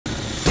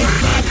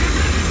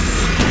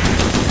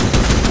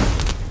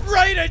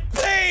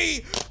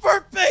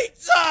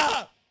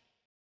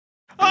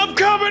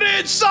coming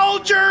in,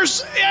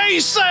 soldiers!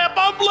 ASAP,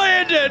 I'm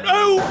landing!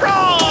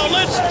 Hoorah!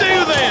 Let's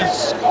do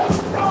this!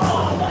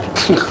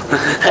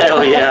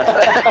 Hell yeah.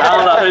 I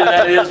don't know who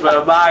that is,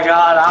 but my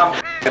God, I'm...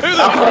 Who the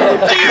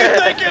fuck do you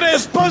think it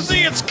is, pussy?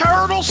 It's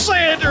Colonel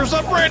Sanders.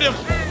 I'm ready to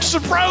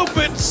some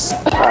robots.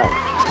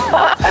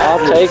 I'll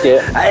take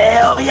it.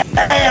 Hell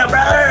yeah,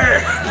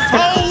 brother!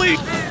 Holy...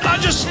 I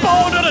just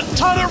spawned in a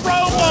ton of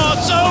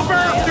robots. Over.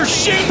 They're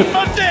shooting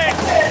my dick.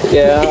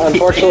 Yeah,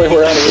 unfortunately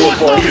we're out of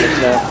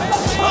reinforcements now.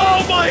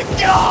 Oh my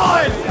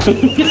God!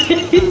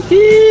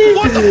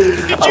 What the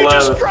f did you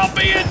just drop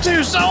me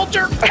into,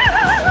 soldier?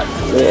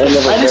 The end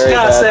of a I just very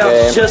gotta bad sound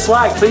game. just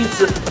like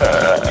pizza.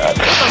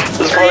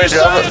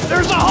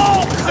 There's a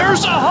Hulk!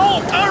 There's a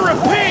Hulk! I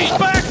repeat,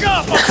 back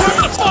up! I'm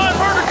putting the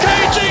 500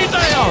 kg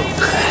down!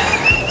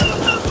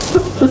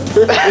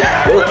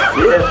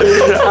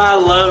 I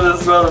love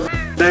this motherfucker.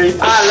 Dude.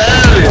 I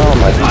love it.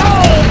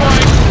 Oh my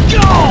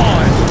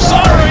God!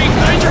 Sorry,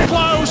 danger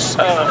close!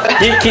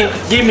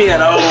 Give me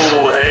an oh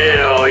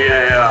hell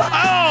yeah.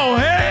 Oh,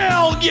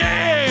 hell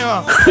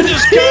yeah! I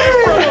just came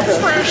from a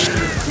fresh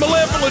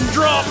Malevelon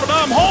drop and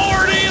I'm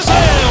horny as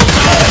hell!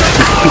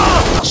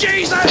 Oh,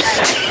 Jesus!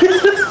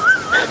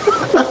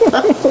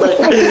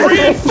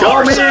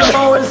 Reinforce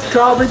them!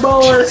 Call me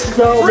boys.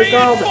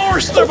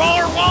 Reinforce them,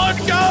 R1!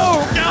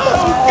 Go! Go!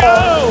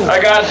 Go! I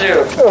got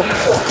you.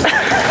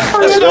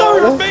 It's not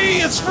for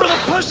me, it's for the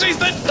pussies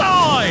that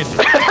died!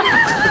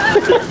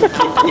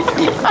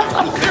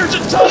 There's a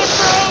ton of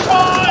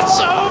robots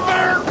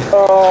over!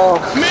 Oh.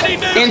 Mini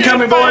nuke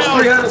Incoming boys,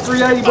 inbound.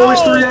 380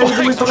 boys,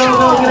 380 boys, get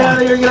out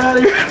of here, get out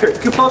of here.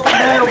 Come fucking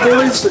down,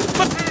 boys.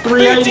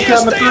 380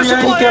 coming,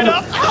 380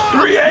 coming.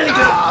 380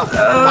 coming.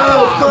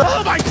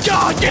 Oh my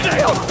God, get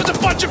down! There's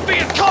a bunch of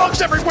Viet Congs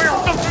everywhere!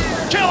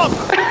 Kill them!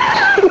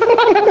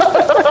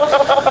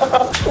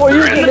 Well,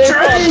 you can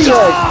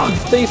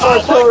Thief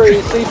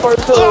artillery, thief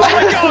artillery. Oh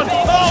my God!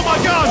 Oh my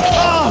God!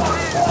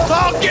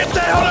 Oh, get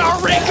down,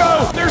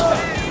 Enrico! There's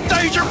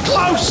danger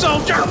close,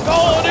 soldier!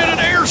 Calling in an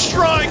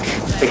airstrike!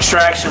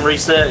 Extraction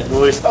reset,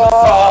 boys.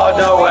 Oh,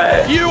 no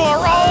way. You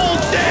are all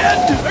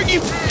dead! Are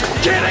you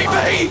kidding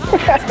me?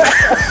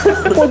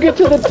 We'll get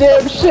to the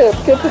damn ship.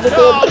 Get to the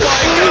Oh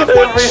damn ship.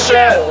 my God! What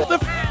ship?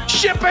 The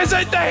ship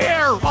isn't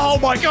there! Oh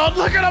my God!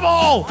 Look at them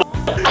all!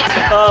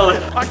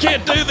 Oh, I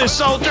can't do this,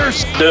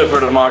 soldiers! do it for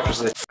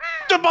democracy.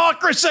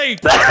 Democracy!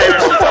 That's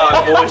heresy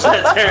talk, boys.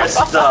 That's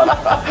heresy talk.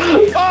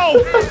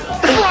 Oh!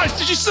 Christ,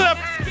 did you see that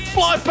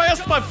fly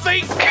past my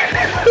feet?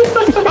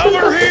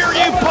 Over here,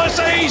 you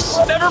pussies!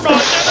 Never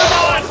mind, never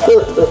mind!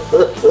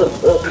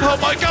 Oh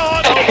my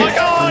God, oh my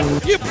God!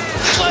 You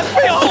left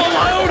me all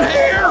alone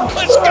here!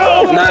 Let's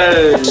go!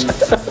 No.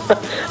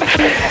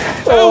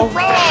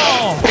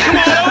 Hoorah! Come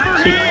on, over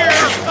here!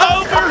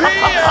 Over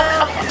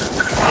here!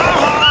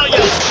 Ah,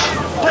 you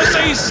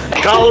pussies!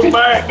 Call us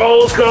back,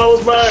 boys. Call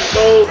us back,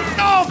 boys.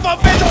 Oh, I'm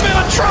in a bit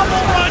of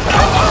trouble right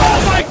now! Oh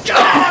my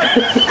God!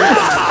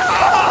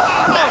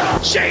 Ah,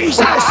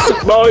 Jesus!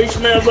 Boy, you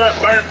smell that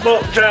burnt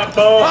pork chop,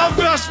 boy.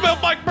 I smell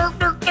like burnt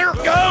dirt there.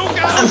 Go,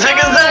 go! Zig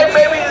and zag,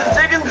 baby.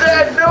 Zig and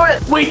zag, do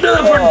it. We do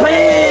it for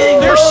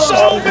pigs. There's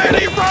so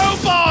many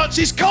robots!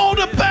 He's called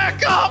him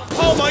back up!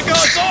 Oh my God,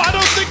 so I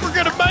don't think we're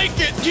gonna make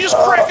it! Did you just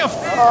crack a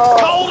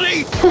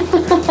coldie?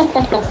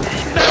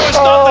 Now it's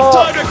not the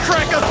time to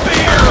crack a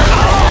beer!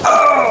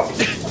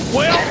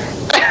 Well...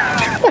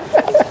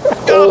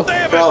 God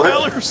damn it,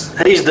 fellers!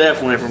 He's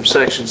definitely from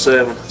Section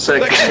 7.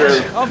 Sector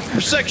 7. I'm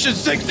from Section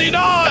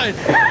 69!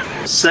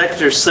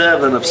 Sector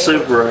 7 of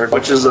Super Earth,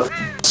 which is the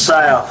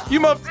south. You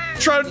must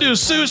try to do a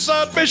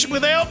suicide mission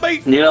without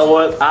me? You know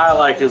what? I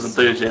like his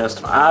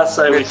enthusiasm. I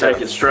say we take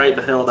it straight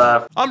to hell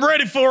dive. I'm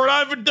ready for it. I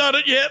haven't done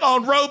it yet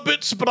on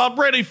robots, but I'm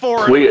ready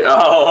for it.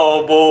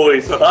 Oh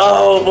boys.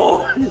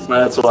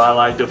 That's what I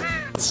like to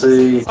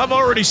see. I've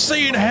already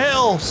seen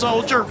hell,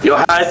 soldier.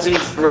 You're hiding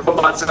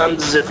robots under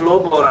the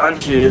floorboard,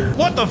 aren't you?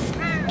 What the f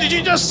did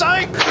you just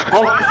say?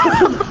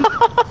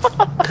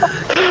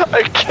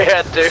 I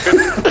can't, dude.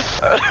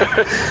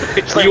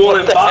 He's like, You what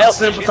want the to hell box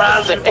did you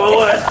sympathizer, just say?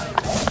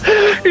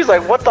 boy? He's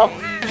like, what the f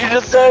did you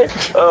just say?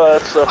 Oh,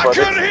 that's so I funny.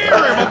 couldn't hear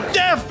him. I'm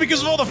deaf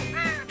because of all the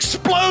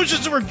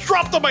explosions that were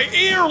dropped on my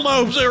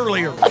earlobes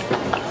earlier.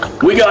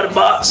 We got a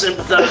bot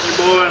sympathizer,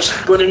 boys.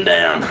 Put him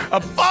down. A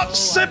bot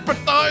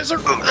sympathizer?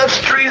 That's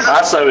treason.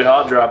 I say we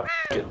hot drop.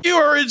 You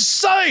are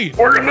insane.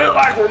 We're gonna do it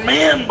like we're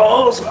men,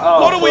 boys.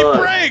 Oh, What do we fuck.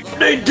 bring?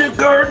 They took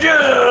our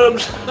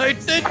jobs. They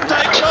didn't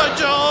take my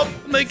job,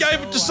 and they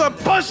gave it to some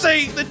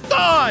pussy that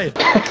died.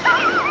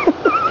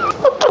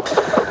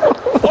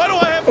 Why do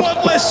I have one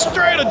less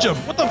stratagem?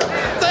 What the f is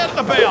that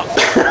about?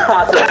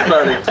 That's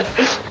funny.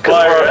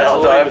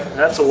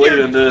 That's what we've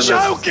been doing. You're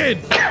joking!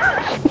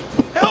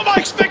 How am I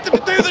expected to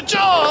do the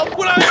job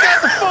when I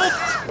got the full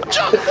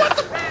job? What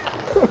the?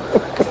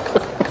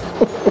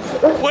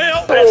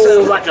 Well, That's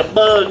Feels like a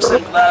bug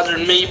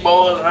sympathizing me,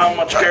 boys. How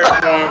much care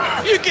for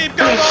them? You keep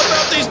going on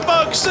about these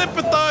bug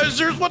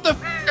sympathizers. What the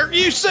f are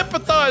you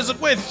sympathizing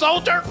with,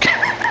 soldier?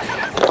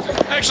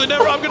 Actually,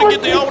 never. I'm gonna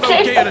get the auto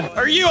cannon.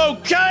 Are you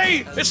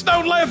okay? It's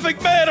no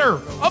laughing matter.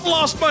 I've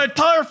lost my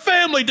entire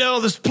family down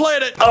on this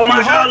planet. Oh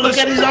my God! Look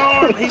at his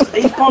arm.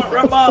 He's part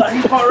robot.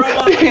 He's part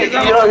robot. You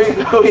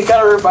know, he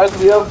kind of reminds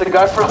me of the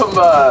guy from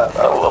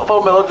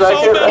Full Metal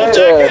Jacket. Full Metal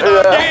Jacket.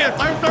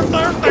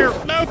 There.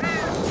 No,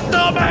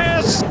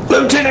 dumbass.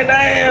 Lieutenant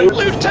Dan.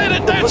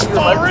 Lieutenant, that's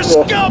Forrest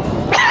Gump.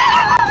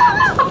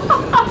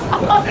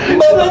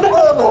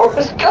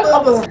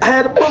 Bubba, I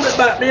had a bullet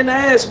bite me in the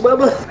ass,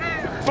 Bubba.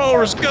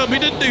 Forrest Gump, he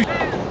didn't do.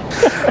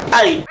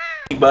 Hey,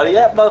 buddy,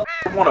 that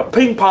motherfucker won a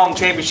ping pong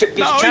championship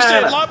against No, he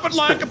China. said life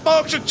like a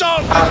box of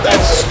chocolate.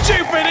 That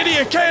stupid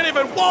idiot can't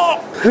even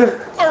walk.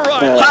 All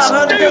right, let's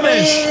do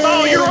this.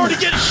 Oh, you're already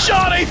getting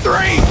shot,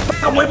 A3.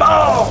 Come with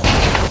ball.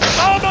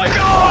 Oh my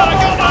God, I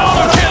got my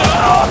auto cannon.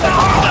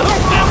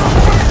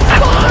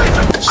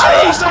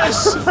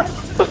 Jesus.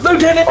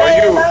 Lieutenant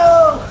Dan,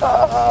 no.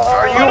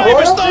 My name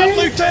is not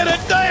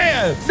Lieutenant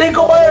Dan.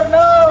 Nickelback,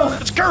 no.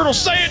 It's Colonel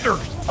Sanders.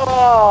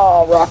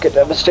 Oh, rocket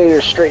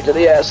devastator straight to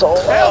the asshole.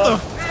 How the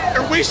f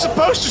are we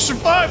supposed to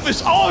survive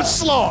this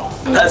onslaught?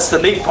 That's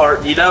the neat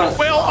part, you don't.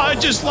 Well, I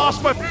just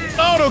lost my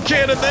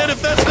autocannon then,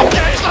 if that's the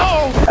case.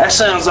 Oh! That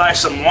sounds like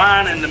some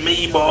whining to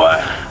me, boy.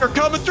 They're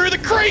coming through the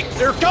creek!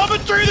 They're coming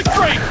through the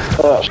creek!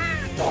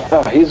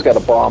 Oh, he's got a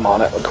bomb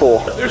on it. Cool.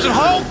 There's a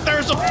hole!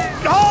 There's a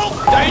hole!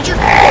 Danger!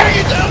 There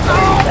you go!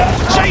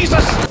 Oh,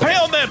 Jesus!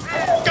 Pound them!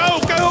 Go!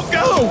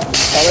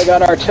 Oh, they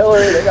got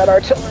artillery.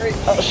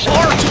 Oh, shit.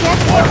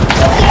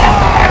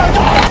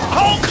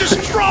 Hulk just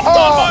dropped on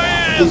my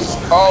ass!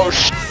 Oh,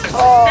 shit.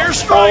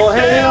 Airstrike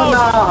down!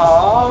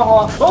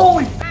 No.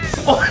 Holy!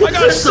 I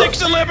got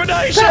 6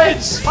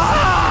 eliminations!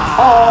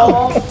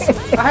 Holy!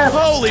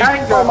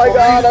 Oh my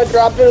God, I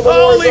dropped into the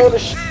war Holy! zone.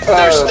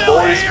 They're still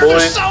here!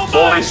 There's so much!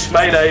 Boys,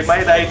 Mayday,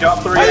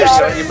 drop 3. Whose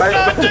You made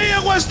it. idea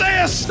was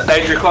this?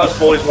 Danger close,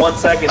 boys. 1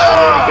 second.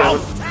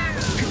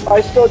 I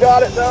still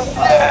got it though.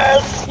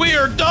 Yes! We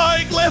are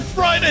dying left,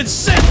 right, and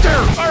center!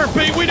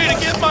 RP, we need to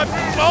get my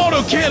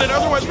auto cannon,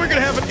 otherwise we're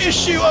gonna have an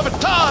issue of a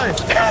time!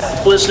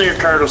 Listen here,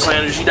 Colonel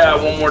Sanders. You die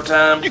one more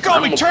time. You call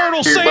me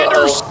Turtle Your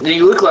Sanders? butthole.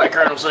 You look like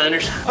Colonel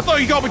Sanders. I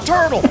thought you called me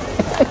Turtle!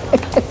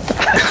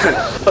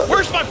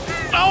 Where's my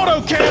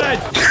auto cannon?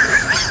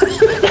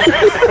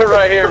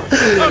 Right here.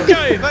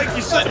 Okay, thank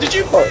you, son. Did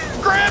you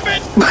grab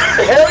it?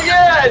 Hell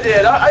yeah, I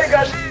did. I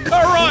got.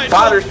 Alright,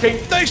 Fighters, King.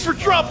 thanks for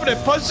dropping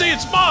it, Pussy,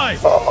 it's mine!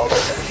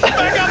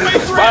 Back up,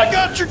 A3, I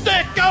got your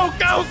dick, go!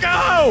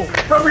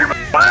 From your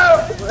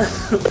mouth.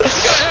 We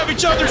gotta have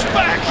each other's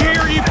back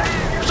here, you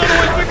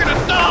otherwise we're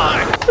gonna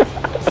die!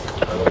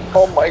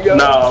 Oh my God.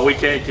 No, we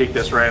can't kick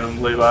this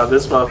randomly, Levi.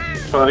 This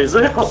motherfucker's funny as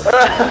hell. Who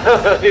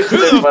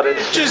the f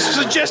just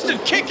suggested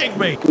kicking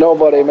me?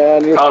 Nobody,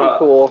 man. You're Hold too on.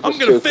 cool. I'm Just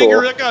gonna too finger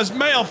cool. that guy's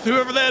mouth,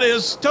 whoever that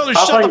is. Tell her to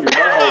I'll shut finger the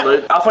your f butthole, up!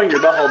 dude. I'll finger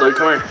your butthole, dude.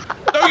 Come here.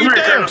 Don't you Come here,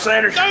 dare! Colonel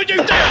Sanders. Don't you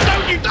dare!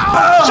 Don't you dare!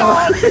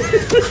 Oh,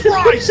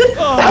 Christ!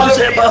 Oh, How's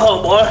that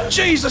butthole, boy?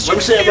 Jesus, you Let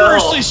me see that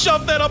furiously butthole.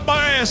 shoved that up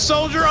my ass,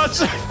 soldier! I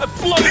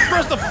bloody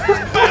across the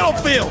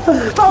battlefield!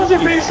 How's it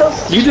being so?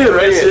 You do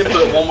red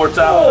input one more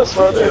time.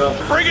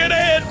 Bring it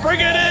in!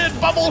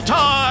 Bubble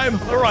time!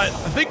 Alright,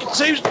 I think it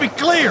seems to be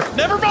clear.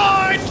 Never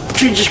mind!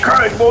 Jesus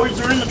Christ, boys,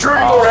 they're in the tree.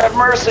 Lord have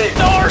mercy.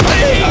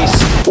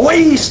 Northeast!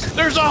 Waste.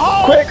 There's a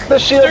hole! Quick, the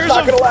shield's There's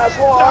not a- gonna last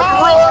long.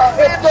 No!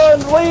 It's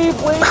done. Leave.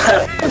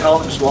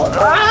 Oh,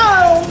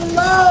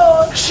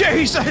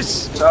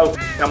 Jesus! So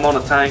I'm on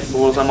a tank,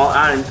 boys. I am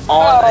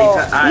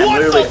What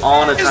literally the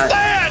on a is tank.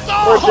 that?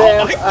 We're Oh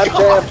jammed. my I'm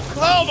God! jammed.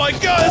 Oh my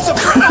God! It's a oh,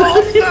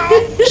 no!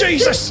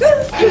 Jesus!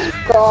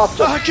 Stop.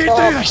 I can't do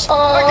this!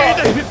 I can't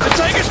do it! The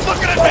tank is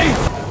looking at me!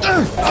 Oh,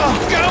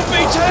 go,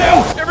 me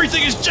too!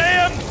 Everything is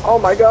jammed! Oh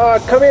my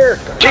God! Come here.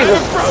 I have a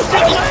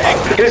broken leg!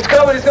 He's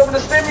coming to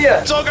stim you.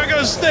 It's all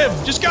gonna stem!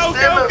 Just go,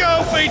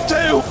 me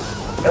too!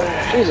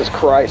 Jesus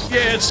Christ.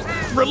 Yeah, it's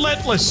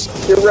relentless!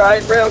 You're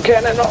right. Rail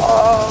cannon.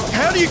 Oh,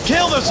 How do you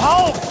kill this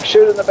hole?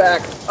 shoot in the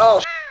back.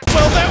 Oh.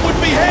 Well, that would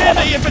be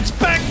handy if its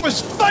back was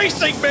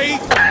facing me!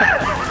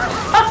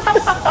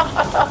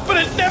 But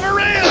it never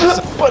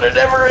is! But it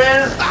never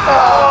is.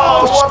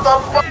 Oh, What the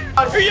fuck?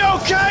 Are you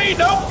okay?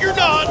 Nope, you're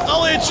not.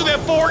 I'll answer that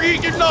for you.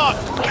 You're not.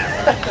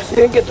 You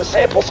didn't get the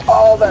samples.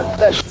 All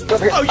that shit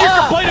over here. Oh, you're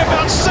complaining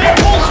about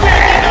samples? We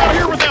ain't getting out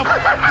here without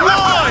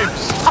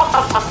lives.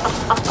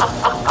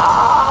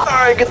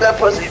 Alright, get that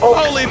pussy. Oh,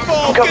 Holy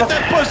ball, get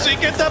that pussy.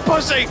 Get that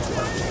pussy.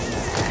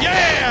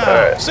 Yeah.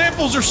 Alright.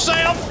 Samples are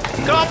safe.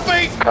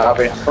 Copy.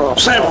 Copy.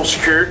 Sample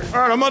secured. All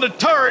right, I'm on a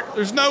turret.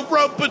 There's no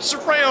rope but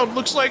surround.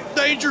 Looks like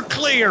danger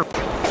clear.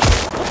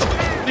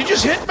 Did you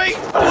just hit me?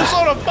 I was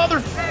on a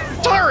mother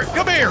turret.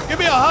 Come here. Give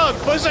me a hug,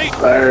 pussy.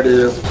 There it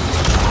is.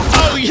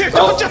 Oh, yeah.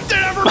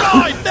 Never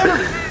mind. Never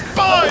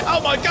mind. Oh,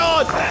 my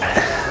God.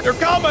 They're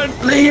coming.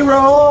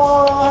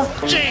 Leroy.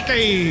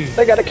 Cheeky.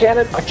 They got a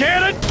cannon. A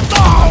cannon.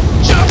 Oh,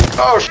 jump.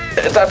 Oh,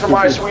 shit. Is that for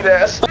my sweet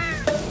ass?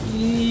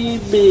 you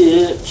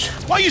bitch.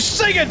 Why you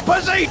singing,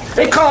 pussy?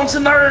 It calms the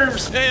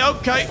nerves. Hey,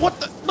 okay. What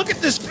the? Look at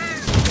this.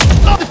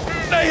 Oh, this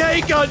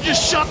AA gun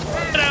just shot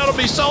the out of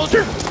me,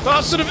 soldier.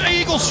 Positive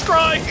eagle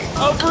strike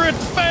over at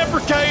the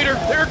fabricator.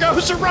 There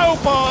goes the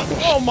robot.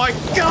 Oh my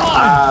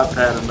God. I've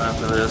had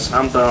enough of this.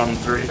 I'm throwing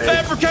 380.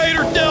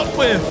 Fabricator dealt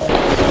with.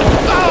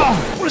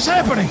 Oh, what is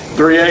happening?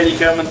 380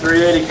 coming,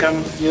 380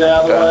 coming. Get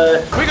out of the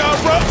way. We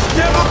got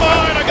never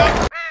mind. I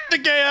got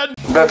again.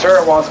 The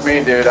turret wants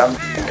me, dude. I'm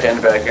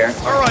pinned back here.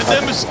 All right,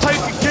 them is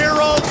taken care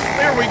of.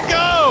 There we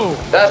go.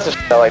 That's the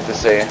shit I like to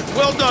see.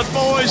 Well done,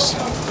 boys.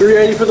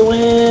 380 for the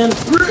win.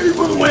 380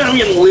 for the win. I'm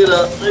getting lit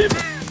up, dude.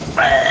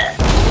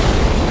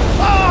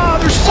 Ah,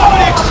 there's so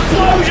many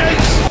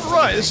explosions.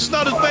 Right, this is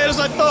not as bad as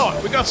I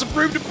thought. We got some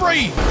room to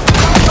breathe.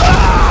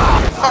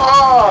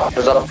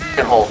 There's a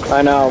fucking Hulk.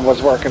 I know, I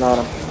was working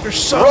on him. There's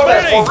so Run,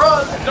 many. Asshole,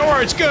 run. Don't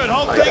worry, it's good.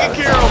 Hulk I taken got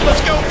it. care of.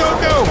 Let's go, go,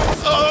 go.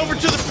 Over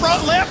to the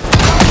front left.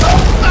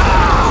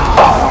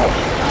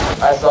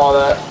 I saw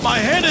that. My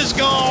head is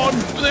gone.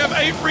 They have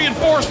 8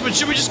 reinforcements.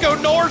 Should we just go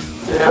north?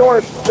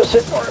 North, just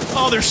hit north.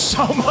 Oh, there's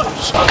so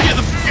much. I'll get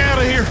the f out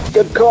of here.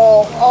 Good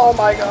call. Oh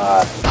my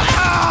God.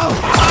 Ow!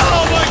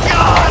 Oh my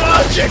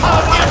God!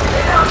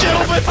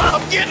 Gentlemen,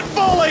 I'm getting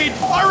bullied.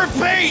 I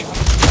repeat.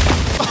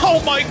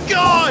 Oh my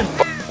God!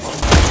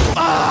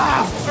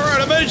 Ah! All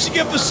right, I managed to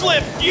get the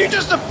slip. You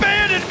just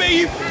abandoned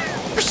me. You.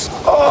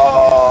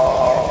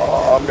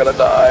 Oh, I'm gonna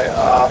die.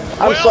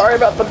 I'm Well- sorry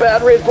about the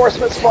bad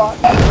reinforcement spot.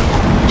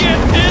 Get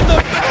in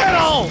the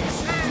battle!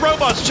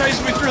 Robots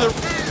chasing me through the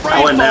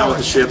I went down with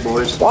the rainforest. shit,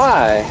 boys.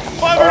 Why?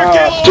 500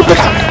 kilo on his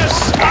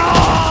ass!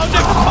 Oh,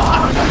 never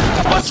mind!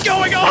 What's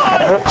going on?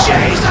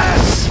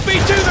 Jesus! Me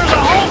too, there's a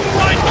Hulk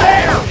right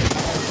there!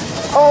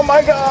 Oh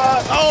my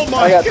God. Oh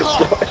my I got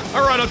God! destroyed.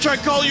 Alright, I'll try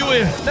to call you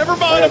in. Never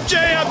mind, I'm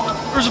jammed!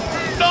 There's a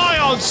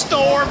ion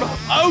storm!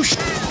 Oh,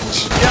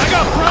 yeah, I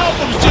got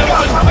problems,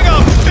 gentlemen! I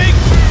got big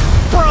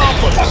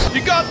problems!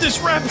 You got this,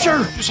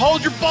 Rapture! Just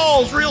hold your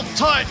balls real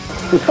tight!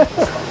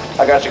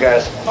 I got you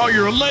guys. Oh,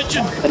 you're a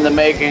legend! In the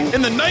making.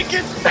 In the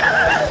naked?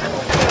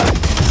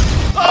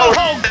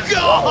 Oh,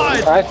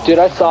 God! Dude,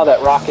 I saw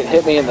that rocket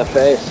hit me in the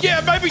face.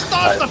 Yeah, maybe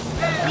dodge the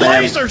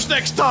lasers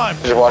next time!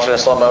 Just watching a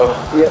slow-mo.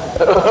 Yep.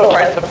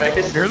 Right in the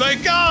face. Here they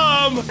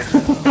come!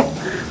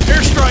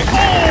 Airstrike!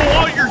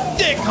 Oh, on your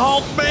dick,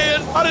 Hulk,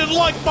 man! I didn't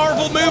like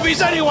Marvel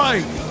movies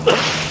anyway!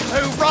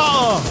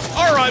 Hoorah!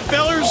 Alright,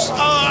 fellers,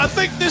 I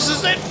think this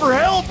is it for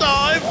Hell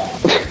Dive!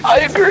 I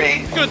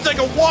agree. Gonna take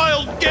a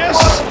wild guess.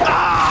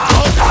 Ah!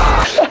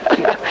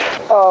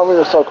 Oh, we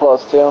were so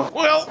close too.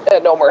 Well,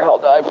 No more hell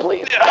dive,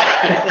 please.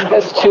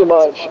 That's too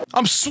much.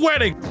 I'm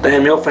sweating.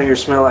 Damn, your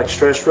fingers smell like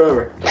stretched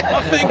rubber.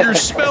 My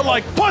fingers smell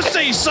like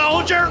pussy,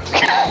 soldier!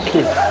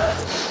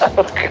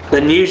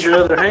 Then use your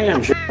other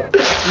hand.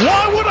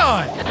 Why would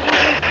I?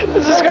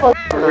 Is this going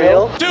for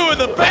real? Doing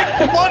the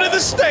big one of the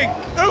stink!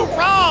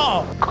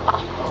 Hoorah!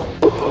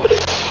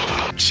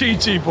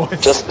 GG,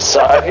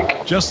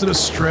 boys. Just an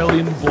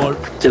Australian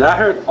bloke. Did I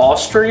hear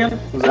Austrian?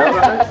 Was that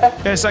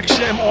right? Yes,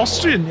 actually, I'm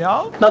Austrian,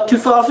 yeah? Not too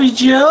far from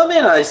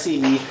German, I see.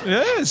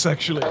 Yes,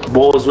 actually.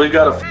 Boys, we've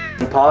got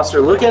a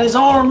imposter. Look at his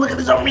arm. Look at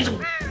his arm. He's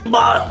a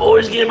bot.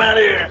 Boys, get him out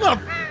of here. Not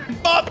a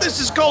bot. This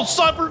is called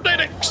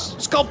cybernetics.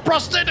 It's called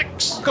prosthetics.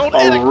 It's called A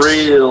ethics.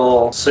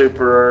 real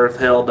super Earth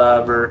hell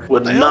diver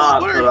would The hell?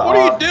 not. What put are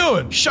a- you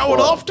doing?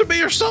 Showing off to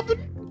me or something?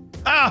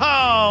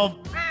 Oh,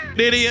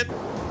 idiot.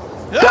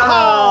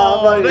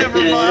 Oh, never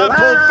mind. I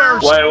pulled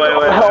first. Wait.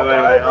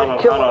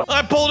 Hold on.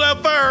 I pulled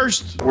out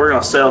first. We're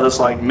gonna sell this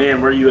like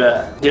men. Where you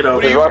at? Get over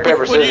What are here. you, rock, paper,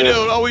 what are you scissors.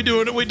 doing? Are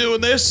we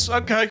doing this?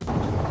 Okay.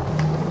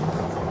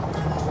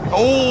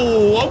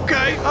 Oh,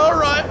 okay. All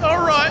right.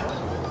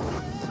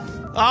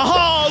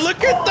 Oh,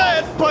 look at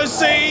that,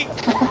 pussy.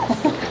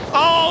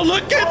 Oh,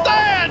 look at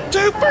that.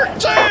 2 for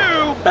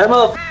 2. That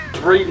motherfucker's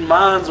reading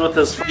minds with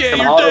this Yeah, fucking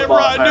you're damn Autobot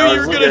right. I knew powers. you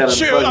were Look gonna at him,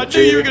 choose. fucking I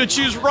knew you were cheater. gonna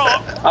choose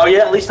rock. Oh yeah,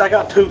 at least I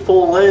got 2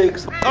 full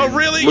legs. Oh,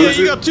 really? Loser. Yeah,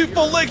 you got 2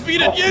 full legs, but you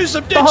didn't use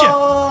them, did you?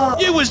 Oh.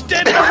 You was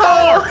dead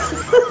before.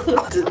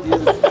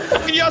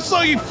 I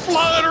saw you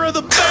flying around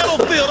the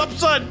battlefield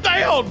upside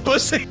down,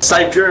 pussy.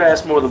 Saved your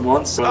ass more than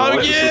once. So Oh,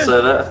 let's yeah. just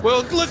say that.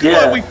 Well, look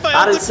Yeah, what we found.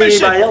 I didn't the see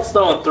mission. anybody else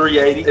throwing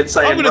 380 and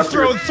saying. I'm gonna run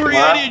throw a your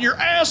 380 in your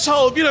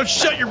asshole if you don't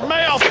shut your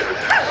mouth.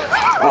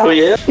 Oh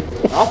yeah.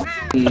 I'll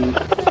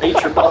eat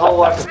your butthole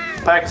like a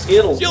pack of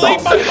Skittles. You'll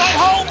eat my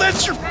butthole.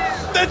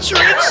 That's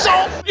your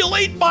insult. You'll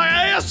eat my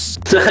ass.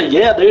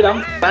 Yeah, dude,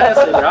 I'm fast.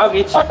 I'll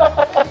get you.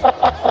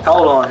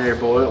 Hold on here,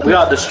 boy. We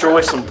gotta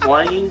destroy some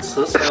planes.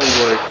 This sounds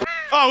like.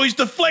 Oh, he's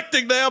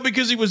deflecting now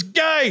because he was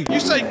gay. You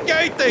say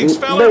gay things,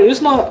 fella. No,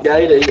 it's not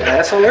gay to eat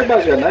asshole.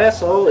 Everybody's got an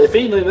asshole. If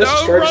anything, that's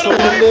Don't straight run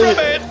something away to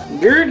from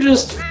it. You're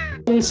just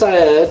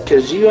sad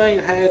because you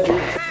ain't had your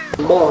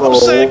butthole. I'm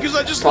sad because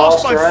I just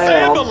lost my tossed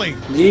around. family.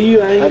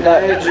 You ain't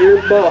had your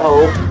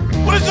butthole.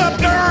 What is up,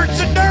 nerds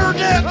and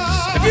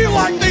nerdettes? If you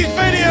like these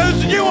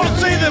videos and you want to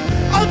see them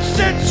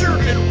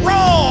uncensored and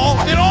raw,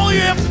 then all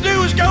you have to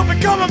do is go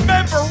become a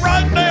member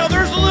right now.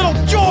 There's a little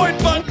join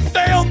button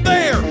down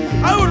there.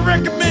 I would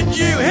recommend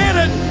you hit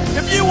it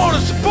if you want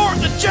to support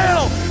the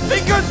channel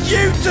because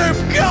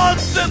YouTube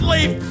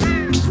constantly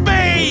f***s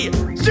me.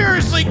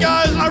 Seriously,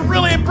 guys, I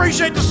really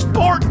appreciate the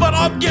support, but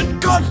I'm getting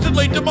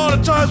constantly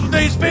demonetized with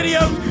these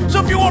videos.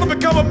 So if you want to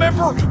become a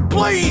member,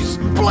 please,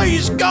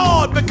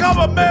 God, become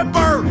a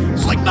member.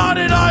 It's like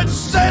 99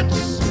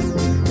 cents.